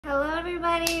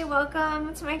everybody,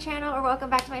 welcome to my channel, or welcome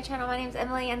back to my channel. My name is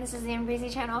Emily and this is the Embreezy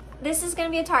channel. This is going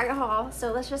to be a Target haul,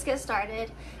 so let's just get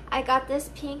started. I got this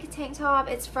pink tank top.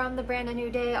 It's from the brand A New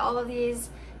Day. All of these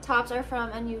tops are from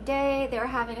A New Day. They were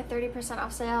having a 30%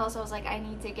 off sale, so I was like, I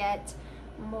need to get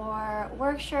more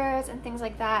work shirts and things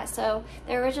like that. So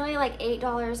they're originally like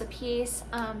 $8 a piece.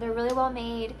 They're really well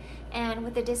made, and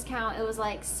with the discount it was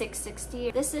like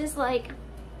 $6.60. This is like,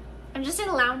 I'm just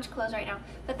in lounge clothes right now,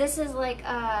 but this is like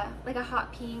a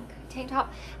hot pink tank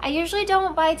top. I usually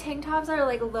don't buy tank tops that are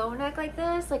like low neck like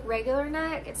this, like regular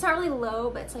neck. It's not really low,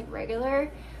 but it's like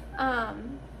regular.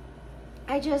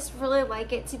 I just really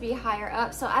like it to be higher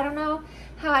up, so I don't know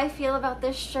how I feel about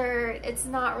this shirt. It's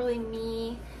not really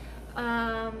me.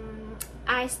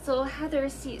 I still have the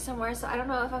receipt somewhere, so I don't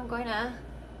know if I'm going to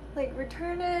like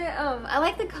return it. I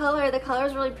like the color. The color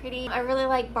is really pretty. I really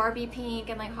like Barbie pink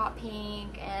and like hot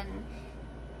pink and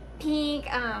pink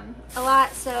a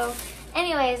lot. So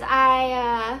anyways,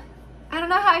 I don't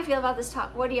know how I feel about this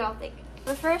top. What do y'all think?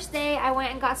 The first day I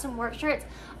went and got some work shirts.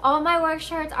 All my work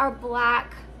shirts are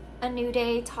black A New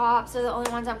Day tops. They're the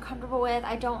only ones I'm comfortable with.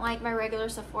 I don't like my regular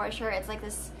Sephora shirt. It's like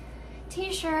this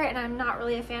t-shirt and I'm not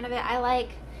really a fan of it. I like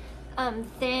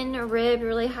thin ribbed,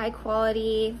 really high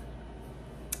quality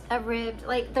ribbed,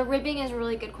 like the ribbing is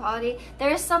really good quality. There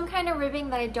is some kind of ribbing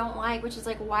that I don't like, which is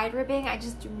like wide ribbing. I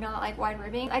just do not like wide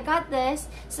ribbing. I got this.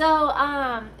 So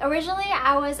originally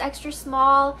I was extra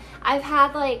small. I've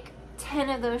had like 10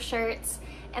 of those shirts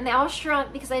and they all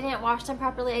shrunk because I didn't wash them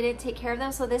properly. I didn't take care of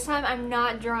them, so this time I'm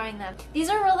not drying them. These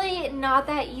are really not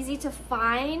that easy to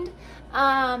find.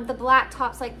 The black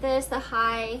tops like this, the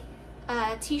high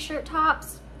t-shirt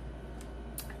tops,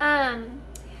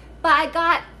 but I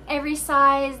got every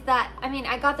size that,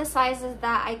 I got the sizes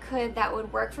that I could that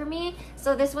would work for me.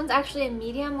 So this one's actually a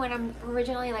medium when I'm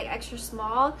originally like extra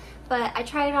small, but I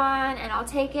tried it on and I'll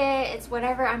take it. It's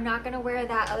whatever. I'm not gonna wear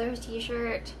that other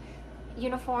t-shirt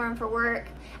uniform for work.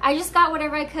 I just got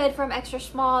whatever I could from extra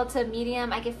small to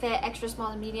medium. I could fit extra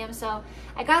small to medium, so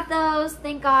I got those.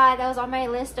 Thank God. That was on my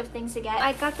list of things to get.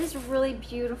 I got this really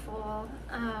beautiful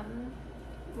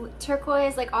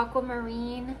turquoise, like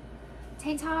aquamarine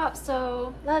tank top,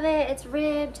 so love it. It's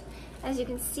ribbed. As you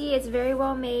can see, it's very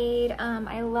well made.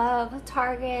 I love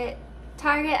Target.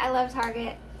 I love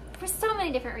Target for so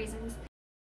many different reasons.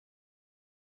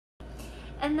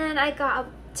 And then I got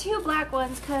two black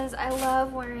ones because I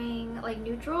love wearing like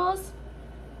neutrals.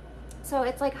 So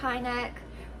it's like high neck,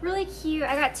 really cute.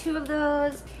 I got two of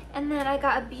those. And then I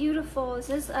got a beautiful, this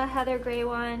is a heather gray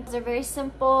one. They're very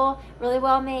simple, really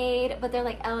well made, but they're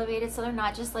like elevated, so they're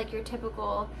not just like your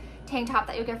typical tank top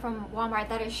that you get from Walmart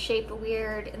that is shaped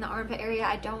weird in the armpit area.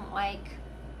 I don't like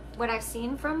what I've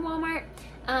seen from Walmart,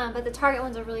 but the Target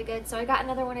ones are really good. So I got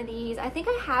another one of these. I think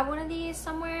I have one of these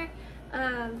somewhere,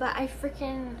 but I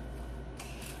freaking...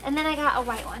 And then I got a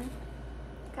white one.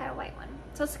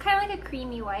 So it's kind of like a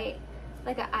creamy white,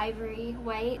 like an ivory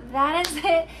white. That is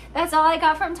it. That's all I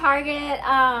got from Target.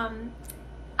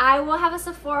 I will have a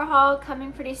Sephora haul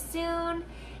coming pretty soon.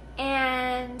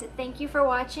 And thank you for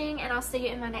watching, and I'll see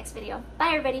you in my next video. Bye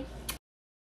everybody.